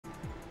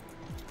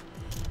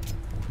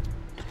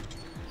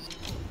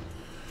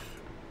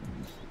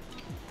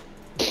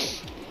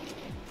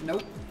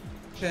Nope.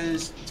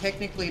 Because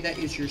technically that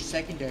is your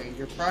secondary.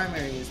 Your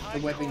primary is the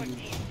weapon you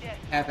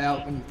have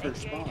out when you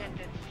first spawn.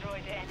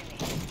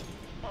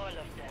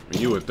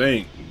 You would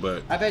think,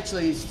 but I've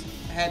actually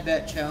had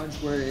that challenge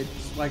where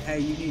it's like, hey,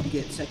 you need to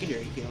get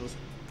secondary kills.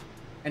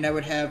 And I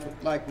would have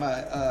like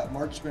my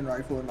marksman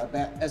rifle in my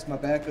back as my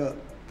backup.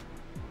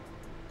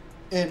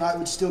 And I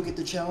would still get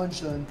the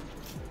challenge done.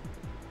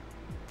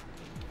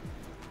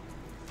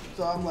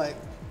 So I'm like,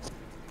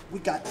 we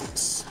got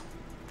this.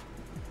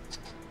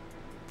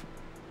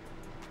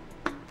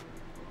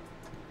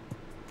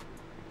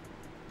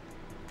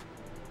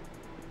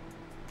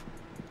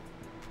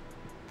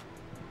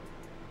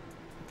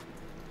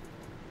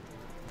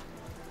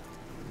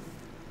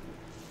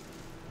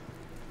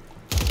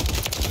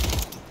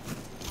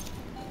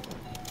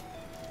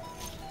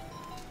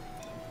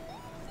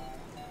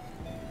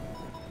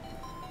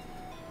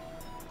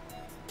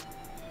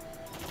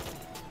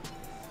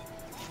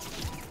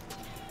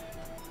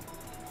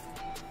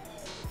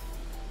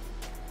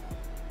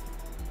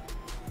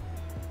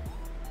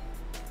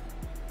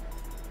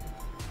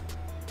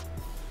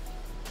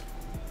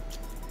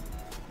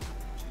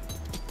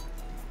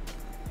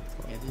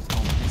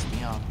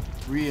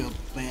 Real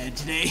bad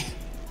today.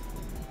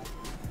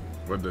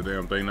 what, the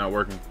damn thing not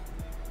working?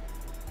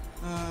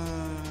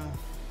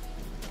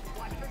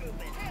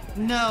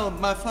 No,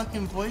 my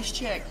fucking voice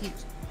chat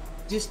keeps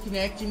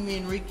disconnecting me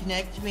and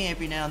reconnecting me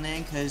every now and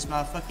then because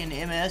my fucking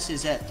MS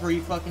is at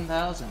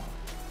 3,000.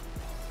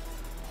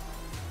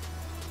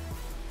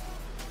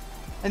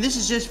 And this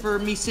is just for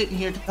me sitting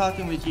here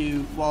talking with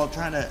you while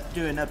trying to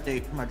do an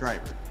update for my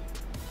driver.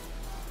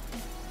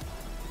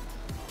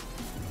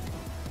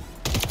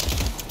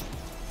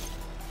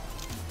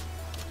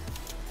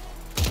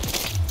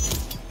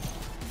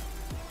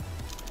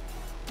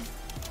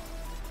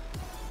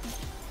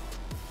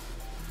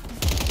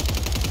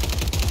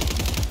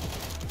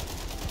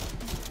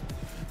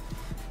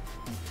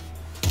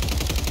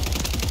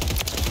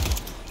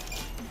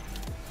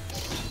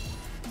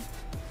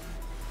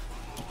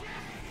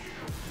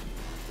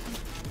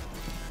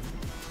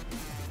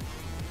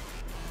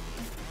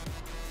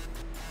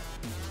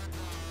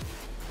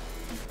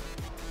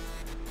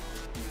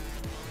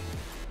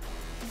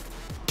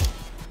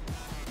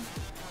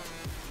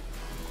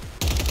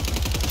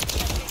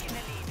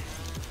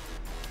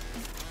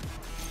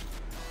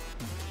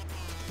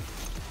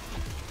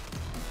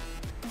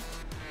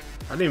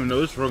 I didn't even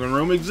know this fucking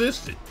room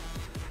existed.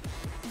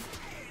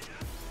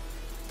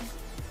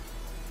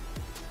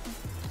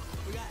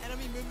 We got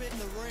enemy movement in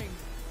the ring.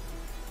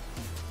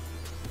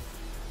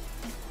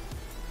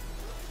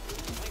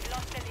 We've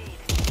lost the lead.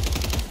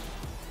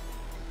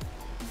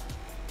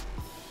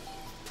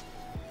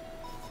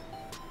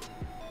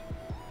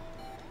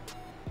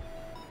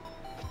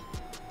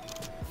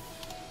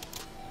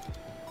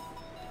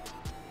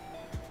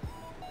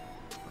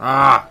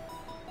 Ah!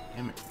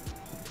 Damn it.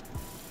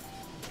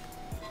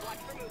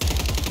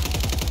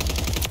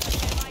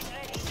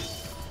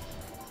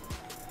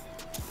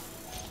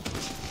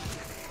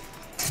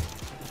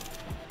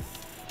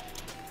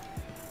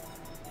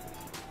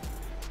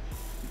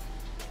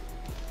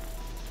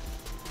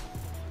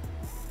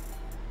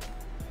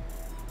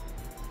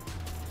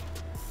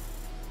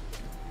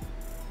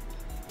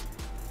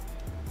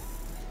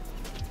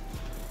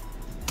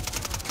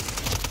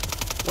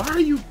 Why are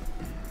you?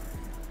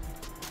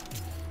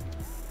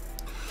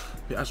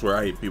 Yeah, I swear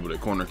I hate people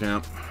that corner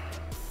camp.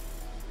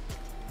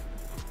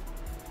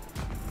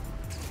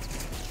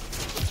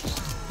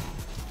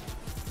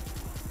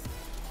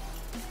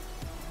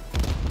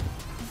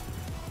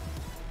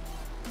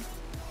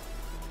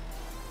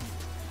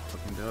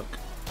 Fucking duck.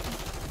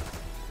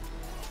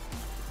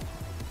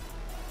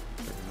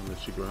 Taking on the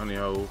secret honey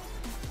hole.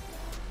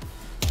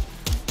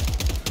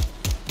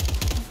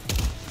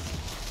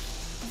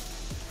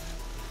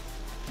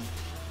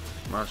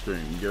 My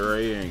screen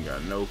gray, ain't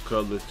got no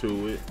color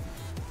to it.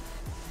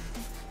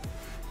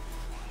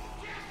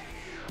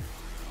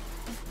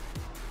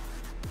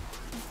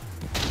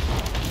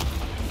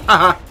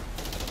 Haha!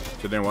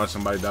 So then watch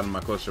somebody die in my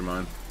cluster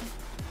mine.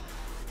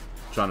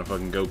 Trying to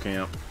fucking go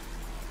camp.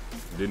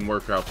 Didn't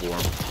work out for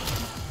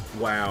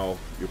him. Wow,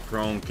 you're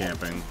prone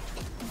camping.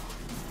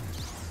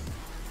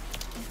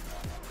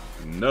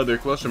 Another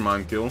cluster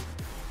mine kill.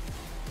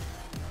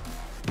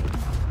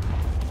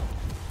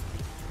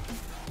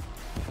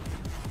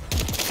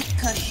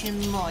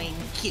 Cushion mine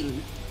kill.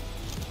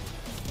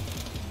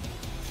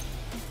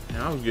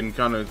 Yeah, I was getting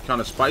kind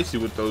of spicy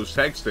with those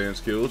tag stand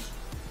skills.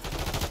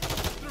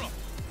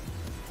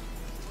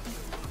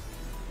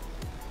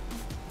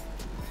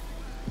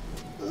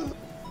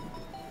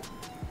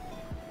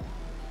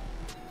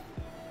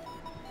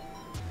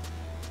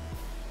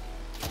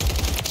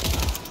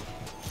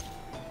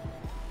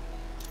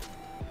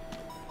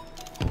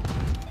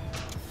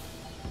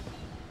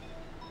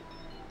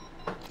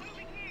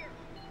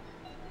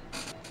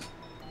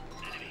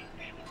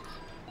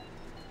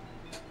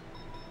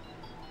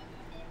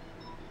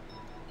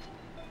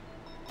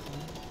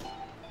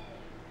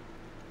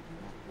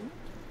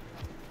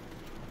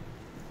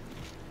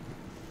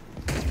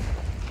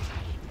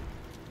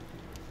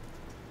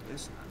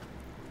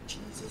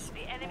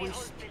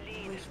 was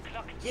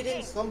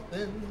getting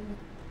something.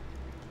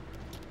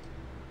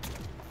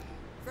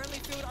 Friendly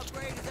field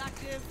upgrade is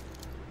active.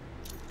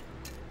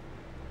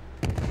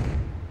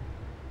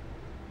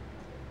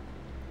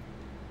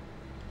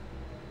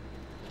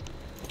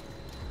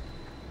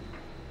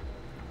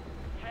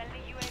 Friendly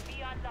UAV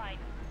online.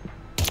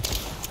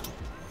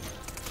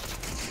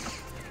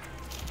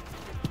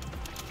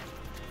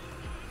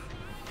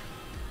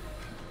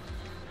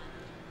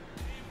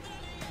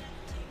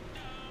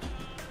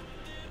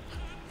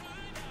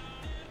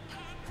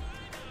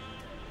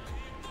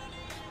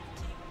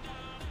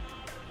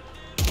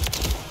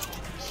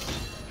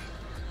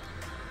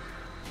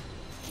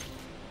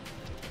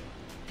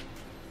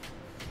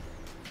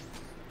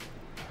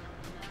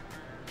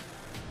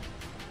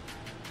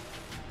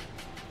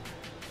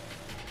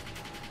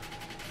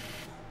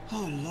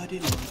 Oh, lordy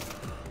lord.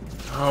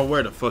 Oh,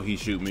 where the fuck he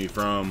shoot me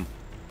from?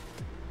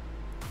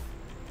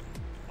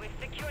 We've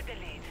secured the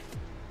lead.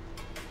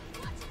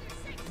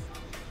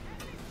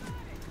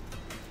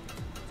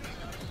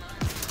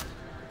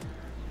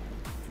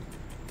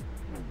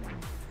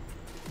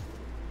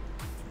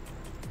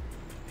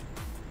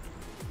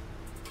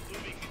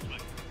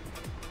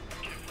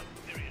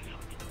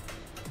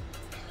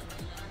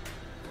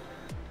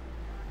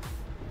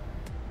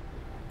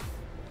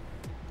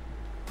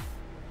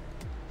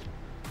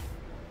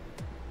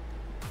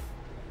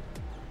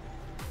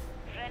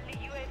 Friendly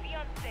UAV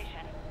on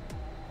station.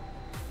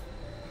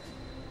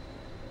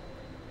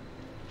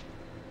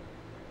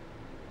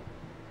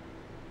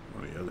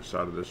 On the other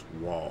side of this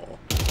wall.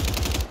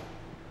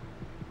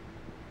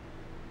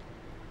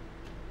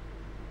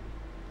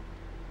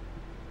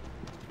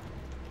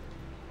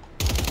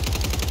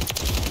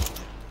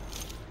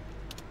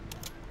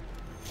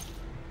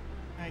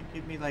 Alright,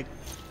 give me like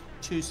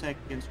 2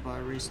 seconds while I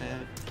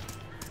reset.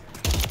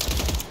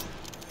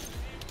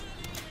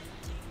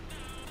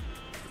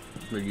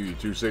 I'm gonna give you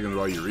 2 seconds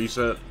while you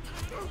reset.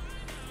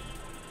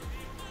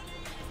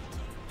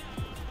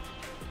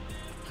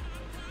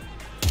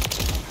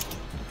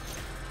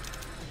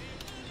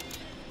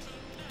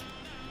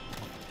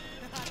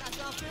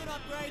 That's our field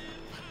upgrade.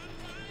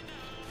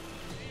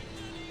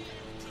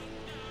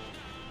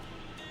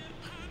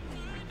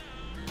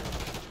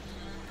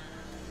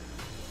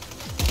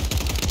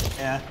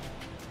 Yeah.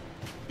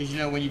 Because you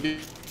know when you do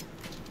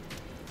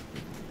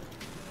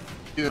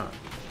it.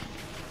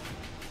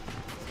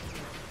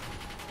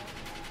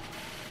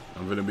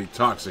 I'm gonna be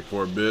toxic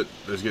for a bit.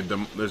 Let's get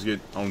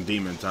on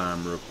demon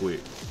time real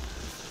quick.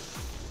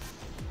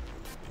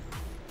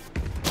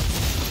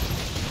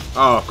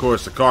 Oh, of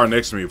course, the car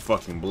next to me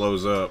fucking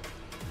blows up.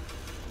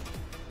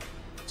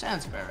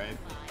 Sounds about right.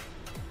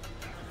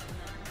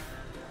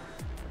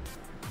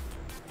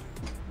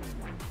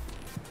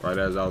 Right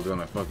as I was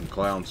gonna fucking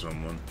clown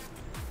someone.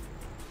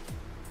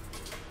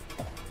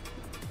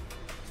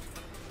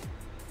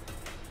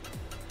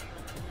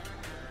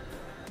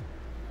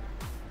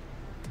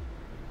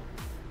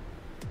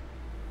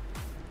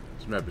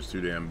 This map is too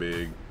damn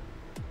big.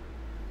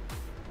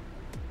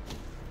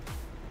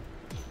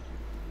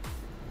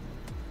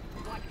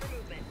 Watch for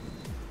movement.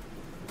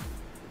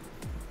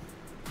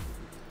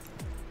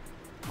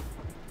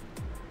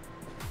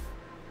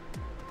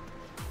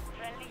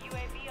 Friendly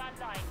UAV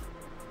online.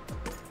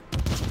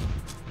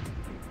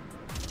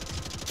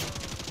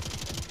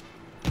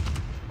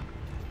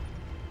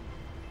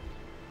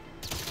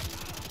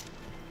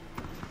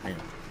 Hang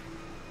on.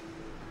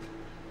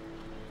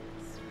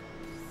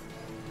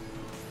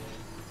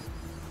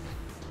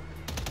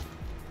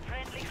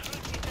 Friendly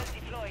cruise missile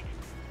deployed.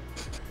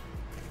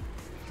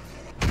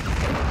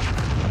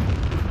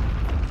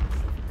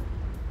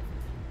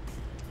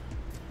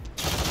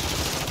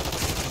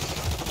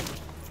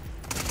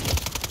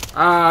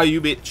 Ah, you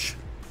bitch.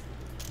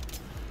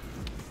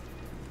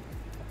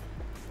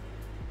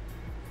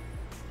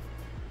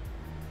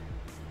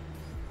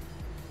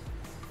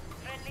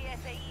 Friendly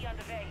SAE on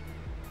the way.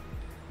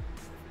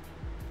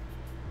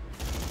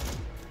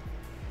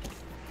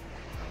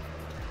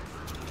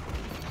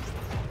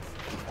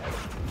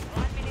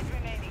 One minute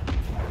remaining.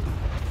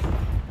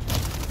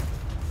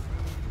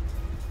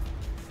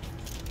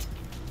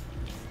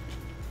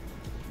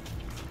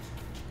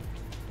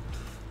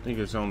 I think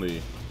it's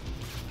only.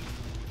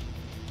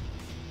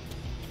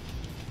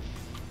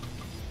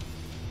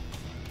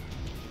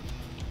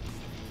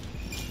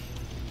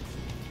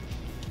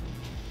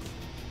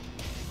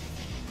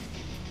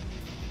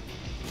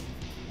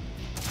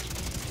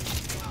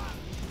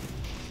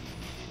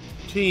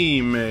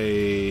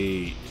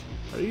 Teammate,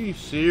 are you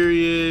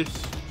serious?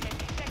 20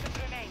 seconds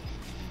remain.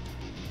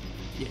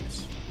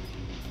 Yes.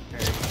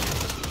 Very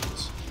good.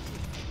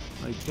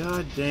 Like,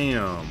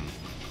 goddamn.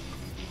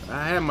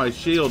 I had my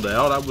shield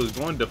out. I was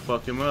going to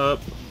fuck him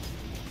up.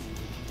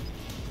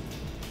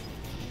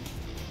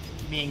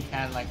 Being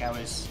kind of like I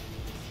was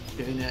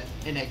doing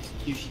an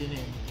execution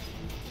and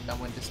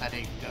someone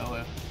decided to go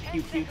a 10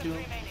 pew pew seconds to him.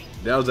 remaining.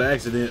 That was an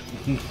accident.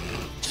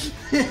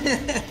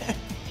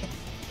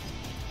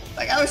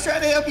 Like I was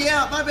trying to help you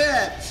out, my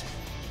bad.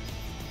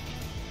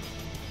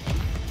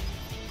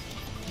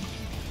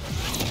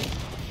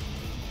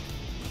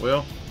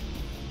 Well,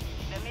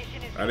 The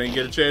mission is I didn't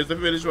get a chance to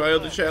finish my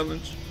other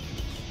challenge.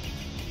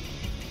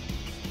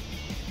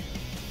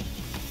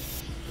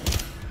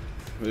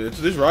 Yeah,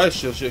 this riot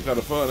shield shit kind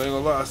of fun. I ain't gonna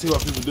lie. I see why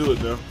people do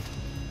it now.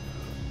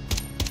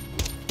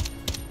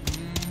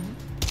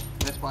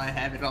 That's why I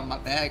have it on my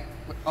back,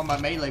 on my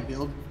melee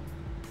build.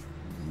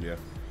 Yeah.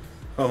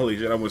 Holy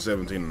shit! I'm with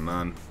 17 and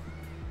 9.